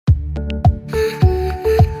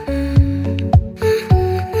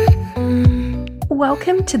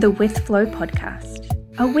Welcome to the With Flow podcast,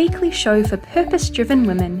 a weekly show for purpose-driven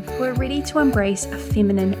women who are ready to embrace a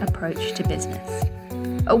feminine approach to business.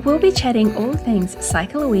 We'll be chatting all things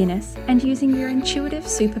cycle awareness and using your intuitive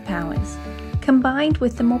superpowers, combined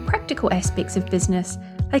with the more practical aspects of business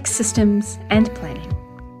like systems and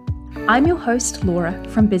planning. I'm your host, Laura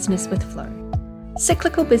from Business with Flow,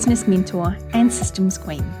 cyclical business mentor and systems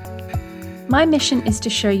queen. My mission is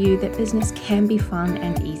to show you that business can be fun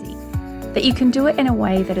and easy, that you can do it in a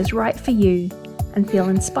way that is right for you and feel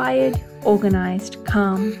inspired, organized,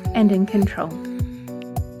 calm, and in control.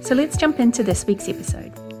 So let's jump into this week's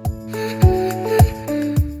episode.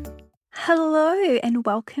 Hello and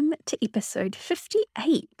welcome to episode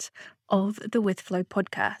 58 of the With Flow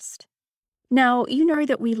podcast. Now, you know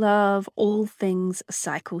that we love all things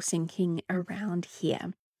cycle syncing around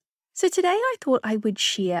here. So today I thought I would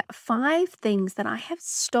share 5 things that I have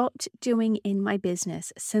stopped doing in my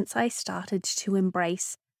business since I started to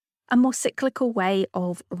embrace a more cyclical way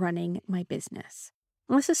of running my business.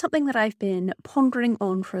 And this is something that I've been pondering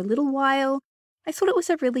on for a little while. I thought it was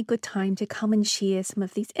a really good time to come and share some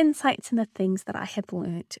of these insights and the things that I have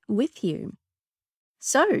learnt with you.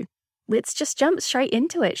 So let's just jump straight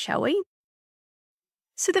into it, shall we?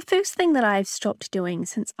 So the first thing that I've stopped doing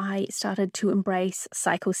since I started to embrace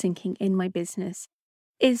cycle syncing in my business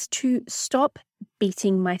is to stop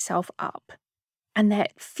beating myself up. And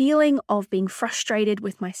that feeling of being frustrated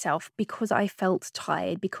with myself because I felt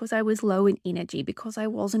tired, because I was low in energy, because I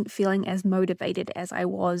wasn't feeling as motivated as I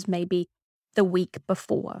was maybe the week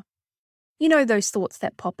before. You know, those thoughts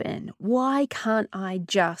that pop in. Why can't I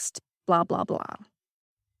just blah, blah, blah?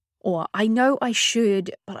 Or I know I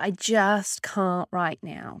should, but I just can't right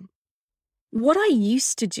now. What I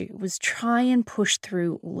used to do was try and push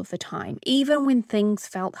through all of the time. Even when things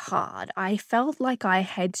felt hard, I felt like I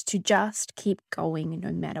had to just keep going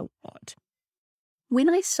no matter what. When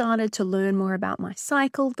I started to learn more about my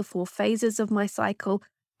cycle, the 4 phases of my cycle,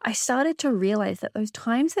 I started to realize that those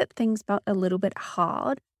times that things felt a little bit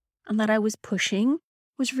hard and that I was pushing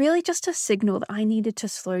was really just a signal that I needed to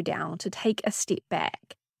slow down, to take a step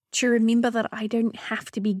back, to remember that I don't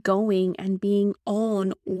have to be going and being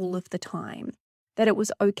on all of the time, that it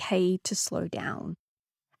was okay to slow down.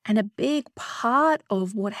 And a big part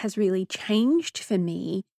of what has really changed for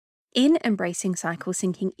me in embracing cycle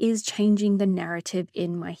syncing is changing the narrative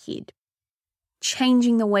in my head,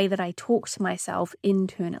 changing the way that I talk to myself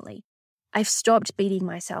internally. I've stopped beating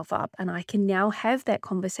myself up and I can now have that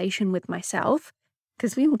conversation with myself,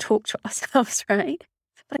 because we all talk to ourselves, right?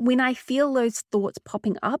 But when I feel those thoughts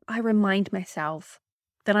popping up, I remind myself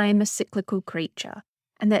that I am a cyclical creature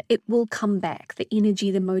and that it will come back. The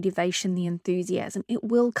energy, the motivation, the enthusiasm, it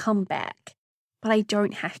will come back. But I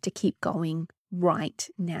don't have to keep going right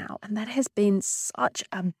now. And that has been such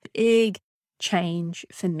a big change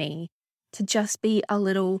for me, to just be a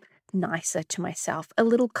little nicer to myself, a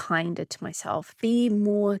little kinder to myself, be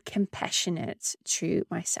more compassionate to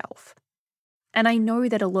myself. And I know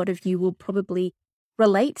that a lot of you will probably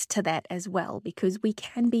relate to that as well, because we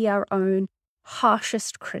can be our own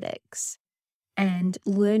harshest critics, and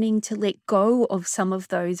learning to let go of some of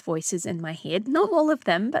those voices in my head, not all of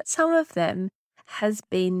them, but some of them, has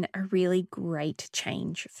been a really great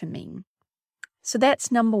change for me. So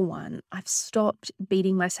that's number 1. I've stopped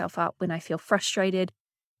beating myself up when I feel frustrated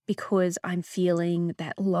because I'm feeling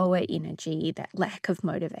that lower energy, that lack of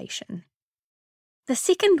motivation. The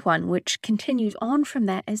second one, which continues on from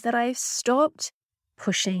that, is that I've stopped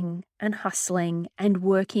pushing and hustling and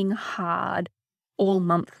working hard all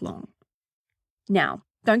month long. Now,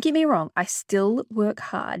 don't get me wrong, I still work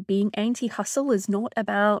hard. Being anti-hustle is not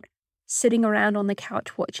about sitting around on the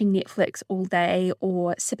couch watching Netflix all day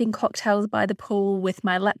or sipping cocktails by the pool with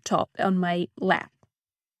my laptop on my lap.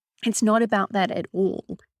 It's not about that at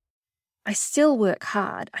all. I still work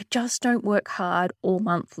hard. I just don't work hard all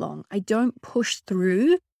month long. I don't push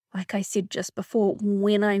through, like I said just before,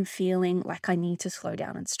 when I'm feeling like I need to slow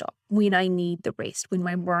down and stop, when I need the rest, when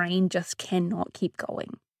my brain just cannot keep going.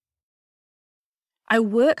 I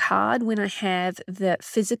work hard when I have the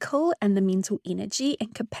physical and the mental energy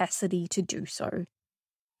and capacity to do so.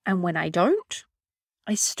 And when I don't,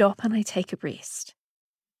 I stop and I take a rest.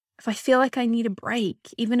 If I feel like I need a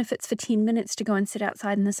break, even if it's for 10 minutes to go and sit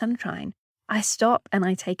outside in the sunshine, I stop and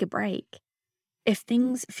I take a break. If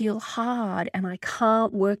things feel hard and I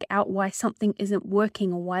can't work out why something isn't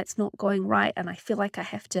working or why it's not going right, and I feel like I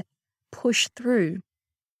have to push through,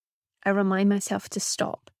 I remind myself to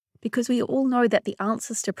stop, because we all know that the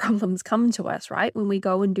answers to problems come to us, right? When we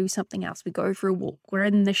go and do something else, we go for a walk, we're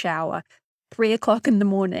in the shower, 3 o'clock in the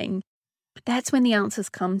morning. That's when the answers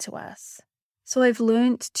come to us. So I've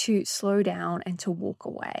learned to slow down and to walk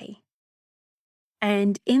away.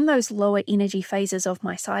 And in those lower energy phases of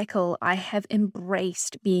my cycle, I have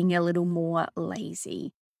embraced being a little more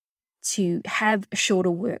lazy, to have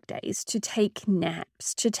shorter work days, to take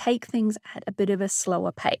naps, to take things at a bit of a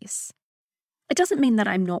slower pace. It doesn't mean that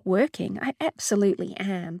I'm not working. I absolutely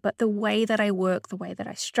am. But the way that I work, the way that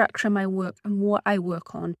I structure my work and what I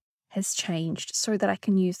work on has changed so that I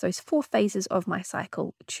can use those 4 phases of my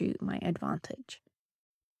cycle to my advantage.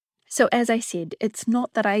 So as I said, it's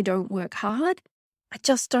not that I don't work hard. I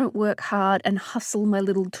just don't work hard and hustle my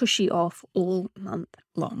little tushy off all month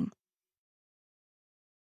long.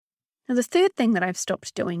 Now, the third thing that I've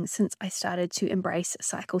stopped doing since I started to embrace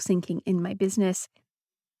cycle syncing in my business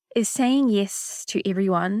is saying yes to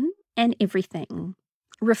everyone and everything,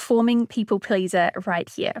 reforming people pleaser right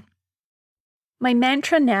here. My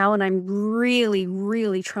mantra now, and I'm really,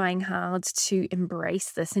 really trying hard to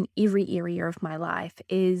embrace this in every area of my life,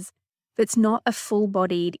 is if it's not a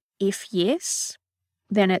full-bodied if yes,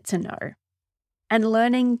 then it's a no. And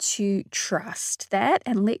learning to trust that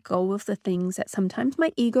and let go of the things that sometimes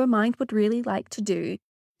my ego mind would really like to do,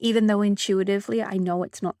 even though intuitively I know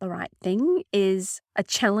it's not the right thing, is a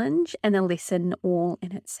challenge and a lesson all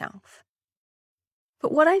in itself.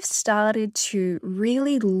 But what I've started to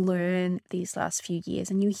really learn these last few years,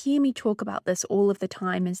 and you hear me talk about this all of the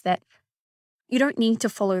time, is that you don't need to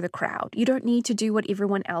follow the crowd. You don't need to do what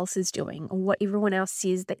everyone else is doing or what everyone else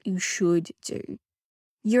says that you should do.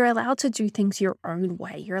 You're allowed to do things your own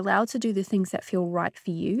way. You're allowed to do the things that feel right for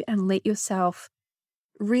you and let yourself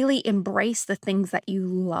really embrace the things that you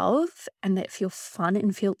love and that feel fun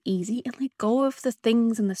and feel easy, and let go of the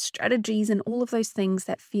things and the strategies and all of those things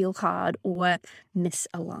that feel hard or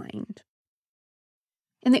misaligned.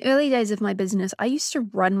 In the early days of my business, I used to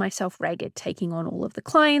run myself ragged, taking on all of the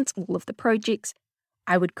clients, all of the projects.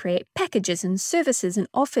 I would create packages and services and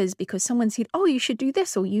offers because someone said, oh, you should do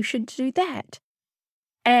this or you should do that.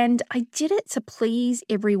 And I did it to please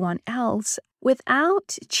everyone else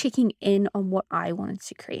without checking in on what I wanted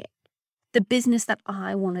to create, the business that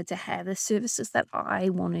I wanted to have, the services that I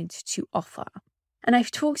wanted to offer. And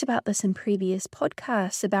I've talked about this in previous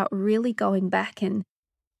podcasts about really going back and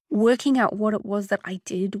working out what it was that I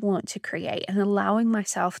did want to create and allowing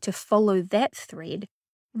myself to follow that thread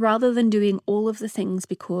rather than doing all of the things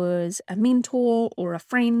because a mentor or a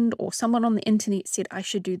friend or someone on the internet said I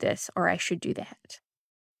should do this or I should do that.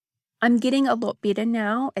 I'm getting a lot better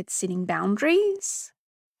now at setting boundaries.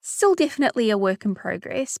 Still definitely a work in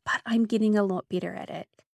progress, but I'm getting a lot better at it.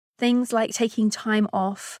 Things like taking time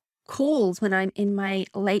off calls when I'm in my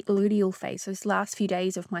late luteal phase, those last few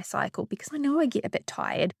days of my cycle, because I know I get a bit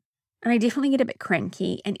tired and I definitely get a bit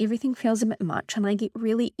cranky and everything feels a bit much and I get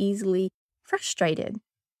really easily frustrated.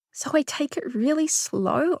 So I take it really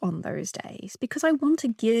slow on those days because I want to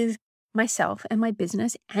give myself and my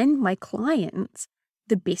business and my clients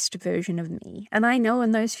the best version of me. And I know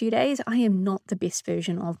in those few days, I am not the best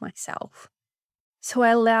version of myself. So I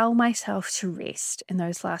allow myself to rest in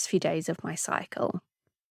those last few days of my cycle.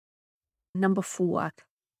 Number 4,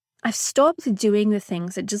 I've stopped doing the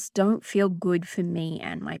things that just don't feel good for me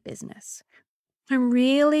and my business. I'm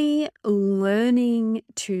really learning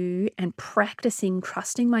to and practicing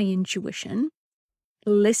trusting my intuition,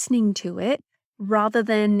 listening to it, rather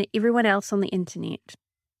than everyone else on the internet.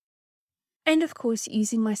 And of course,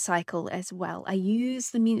 using my cycle as well. I use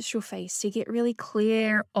the menstrual phase to get really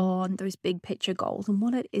clear on those big picture goals and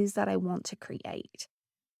what it is that I want to create.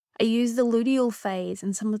 I use the luteal phase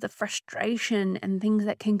and some of the frustration and things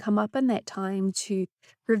that can come up in that time to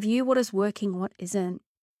review what is working, what isn't,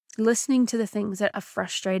 listening to the things that are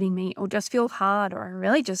frustrating me or just feel hard or I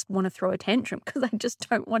really just want to throw a tantrum because I just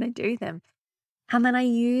don't want to do them. And then I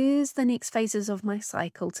use the next phases of my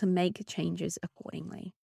cycle to make changes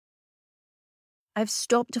accordingly. I've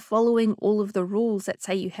stopped following all of the rules that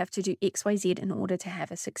say you have to do XYZ in order to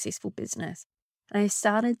have a successful business. And I've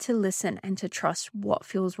started to listen and to trust what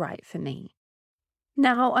feels right for me.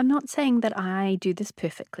 Now, I'm not saying that I do this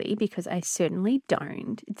perfectly because I certainly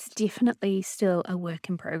don't. It's definitely still a work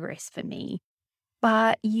in progress for me.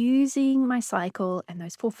 But using my cycle and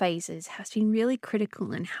those 4 phases has been really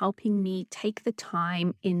critical in helping me take the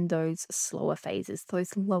time in those slower phases,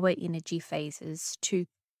 those lower energy phases, to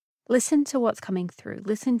listen to what's coming through,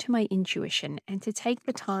 listen to my intuition, and to take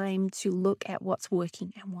the time to look at what's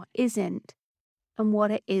working and what isn't, and what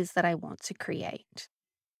it is that I want to create.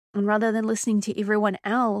 And rather than listening to everyone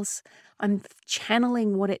else, I'm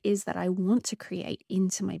channeling what it is that I want to create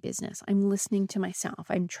into my business. I'm listening to myself.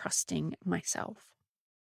 I'm trusting myself.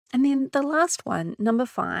 And then the last one, number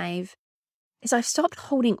 5, is I've stopped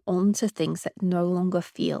holding on to things that no longer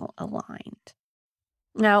feel aligned.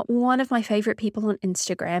 Now, one of my favorite people on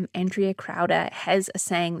Instagram, Andrea Crowder, has a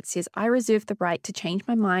saying that says, I reserve the right to change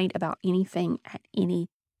my mind about anything at any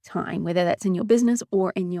time, whether that's in your business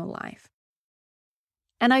or in your life.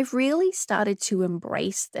 And I've really started to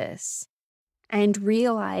embrace this and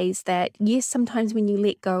realize that, yes, sometimes when you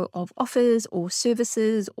let go of offers or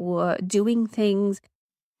services or doing things,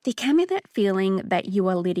 there can be that feeling that you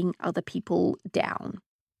are letting other people down.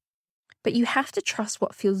 But you have to trust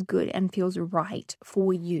what feels good and feels right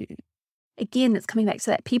for you. Again, it's coming back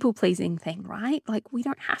to that people-pleasing thing, right? Like, we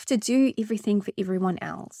don't have to do everything for everyone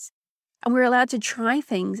else. And we're allowed to try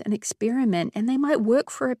things and experiment, and they might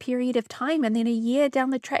work for a period of time. And then a year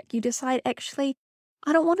down the track, you decide, actually,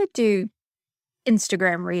 I don't want to do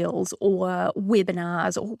Instagram reels or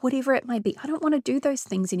webinars or whatever it might be. I don't want to do those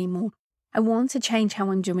things anymore. I want to change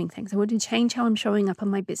how I'm doing things. I want to change how I'm showing up in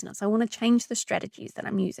my business. I want to change the strategies that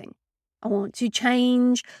I'm using. I want to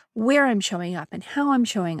change where I'm showing up and how I'm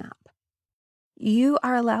showing up. You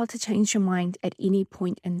are allowed to change your mind at any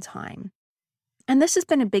point in time. And this has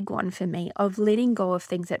been a big one for me, of letting go of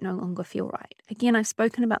things that no longer feel right. Again, I've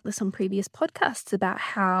spoken about this on previous podcasts about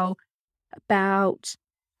how about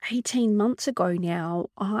 18 months ago now,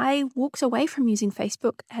 I walked away from using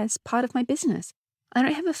Facebook as part of my business. I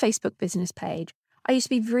don't have a Facebook business page. I used to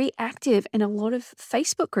be very active in a lot of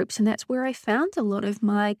Facebook groups, and that's where I found a lot of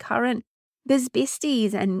my current biz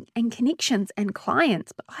besties and connections and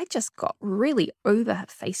clients. But I just got really over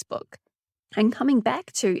Facebook. And coming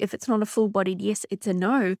back to, if it's not a full-bodied yes, it's a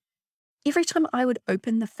no, every time I would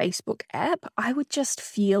open the Facebook app, I would just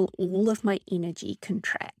feel all of my energy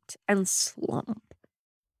contract and slump.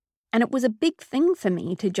 And it was a big thing for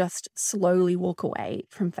me to just slowly walk away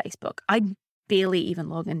from Facebook. I barely even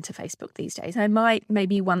log into Facebook these days. I might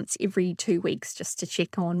maybe once every 2 weeks just to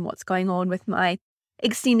check on what's going on with my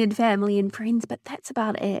extended family and friends, but that's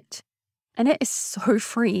about it. And it is so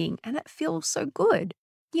freeing and it feels so good.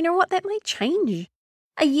 You know what? That might change.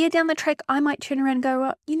 A year down the track, I might turn around and go,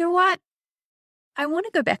 well, you know what? I want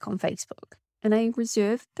to go back on Facebook, and I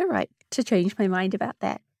reserve the right to change my mind about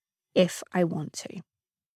that if I want to.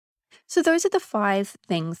 So those are the 5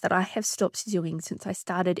 things that I have stopped doing since I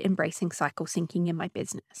started embracing cycle syncing in my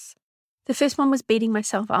business. The first one was beating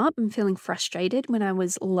myself up and feeling frustrated when I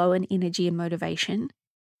was low in energy and motivation.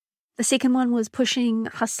 The second one was pushing,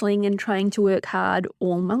 hustling, and trying to work hard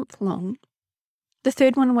all month long. The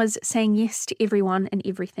third one was saying yes to everyone and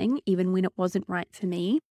everything, even when it wasn't right for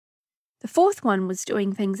me. The fourth one was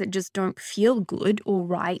doing things that just don't feel good or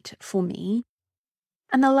right for me.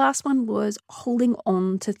 And the last one was holding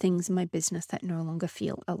on to things in my business that no longer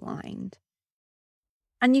feel aligned.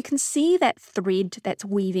 And you can see that thread that's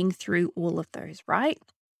weaving through all of those, right?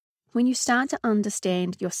 When you start to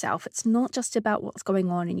understand yourself, it's not just about what's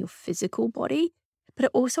going on in your physical body, but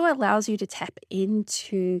it also allows you to tap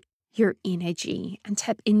into your energy and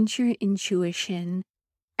tap into your intuition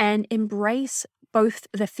and embrace both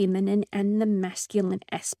the feminine and the masculine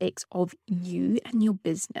aspects of you and your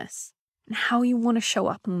business and how you want to show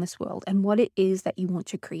up in this world and what it is that you want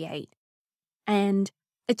to create. And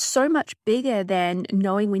it's so much bigger than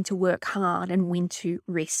knowing when to work hard and when to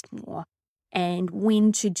rest more and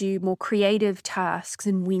when to do more creative tasks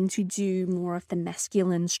and when to do more of the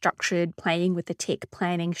masculine structured playing with the tech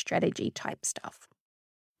planning strategy type stuff.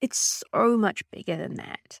 It's so much bigger than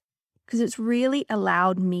that because it's really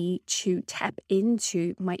allowed me to tap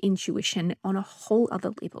into my intuition on a whole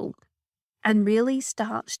other level and really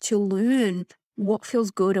start to learn what feels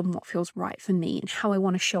good and what feels right for me and how I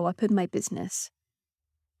want to show up in my business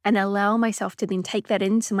and allow myself to then take that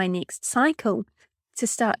into my next cycle to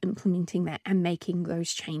start implementing that and making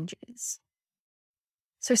those changes.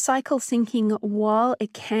 So cycle syncing, while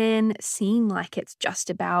it can seem like it's just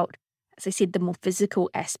about, as I said, the more physical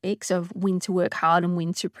aspects of when to work hard and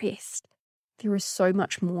when to rest, there is so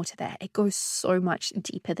much more to that. It goes so much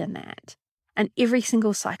deeper than that. And every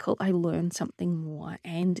single cycle, I learn something more.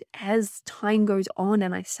 And as time goes on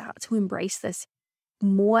and I start to embrace this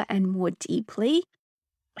more and more deeply,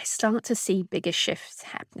 I start to see bigger shifts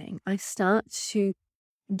happening. I start to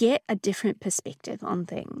get a different perspective on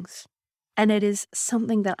things. And it is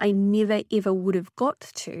something that I never, ever would have got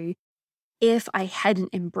to if I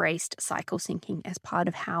hadn't embraced cycle syncing as part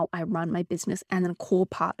of how I run my business and a core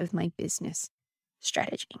part of my business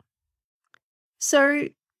strategy. So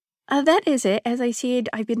that is it. As I said,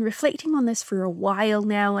 I've been reflecting on this for a while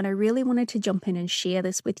now, and I really wanted to jump in and share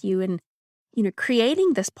this with you. And,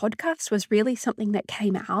 creating this podcast was really something that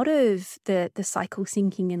came out of the cycle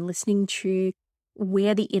syncing and listening to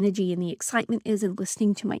where the energy and the excitement is and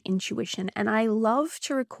listening to my intuition. And I love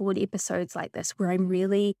to record episodes like this where I'm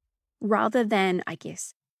really, rather than, I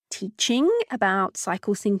guess, teaching about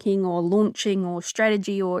cycle syncing or launching or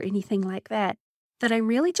strategy or anything like that, that I'm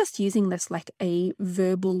really just using this like a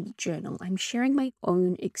verbal journal. I'm sharing my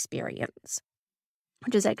own experience,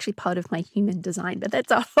 which is actually part of my human design, but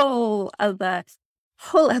that's a whole other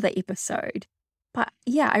episode. But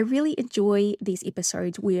yeah, I really enjoy these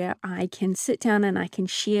episodes where I can sit down and I can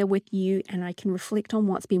share with you and I can reflect on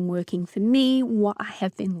what's been working for me, what I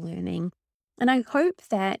have been learning. And I hope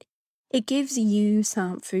that it gives you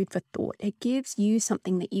some food for thought. It gives you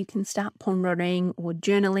something that you can start pondering or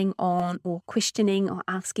journaling on or questioning or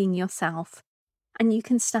asking yourself. And you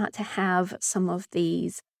can start to have some of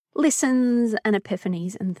these lessons and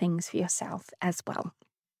epiphanies and things for yourself as well.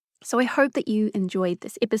 So I hope that you enjoyed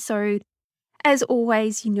this episode. As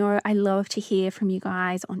always, I love to hear from you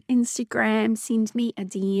guys on Instagram. Send me a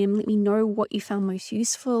DM. Let me know what you found most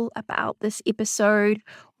useful about this episode.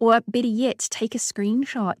 Or better yet, take a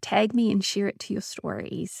screenshot, tag me and share it to your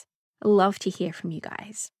stories. I love to hear from you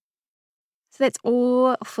guys. So that's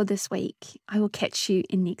all for this week. I will catch you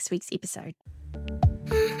in next week's episode.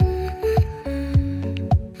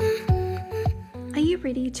 Are you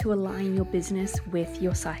ready to align your business with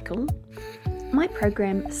your cycle? My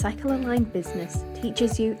program, Cycle Aligned Business,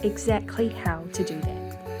 teaches you exactly how to do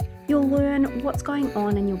that. You'll learn what's going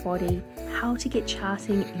on in your body, how to get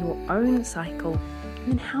charting your own cycle, and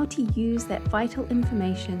then how to use that vital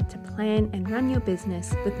information to plan and run your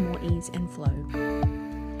business with more ease and flow.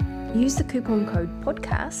 Use the coupon code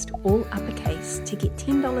PODCAST, all uppercase, to get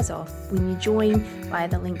 $10 off when you join via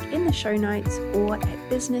the link in the show notes or at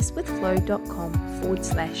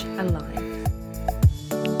businesswithflow.com/align.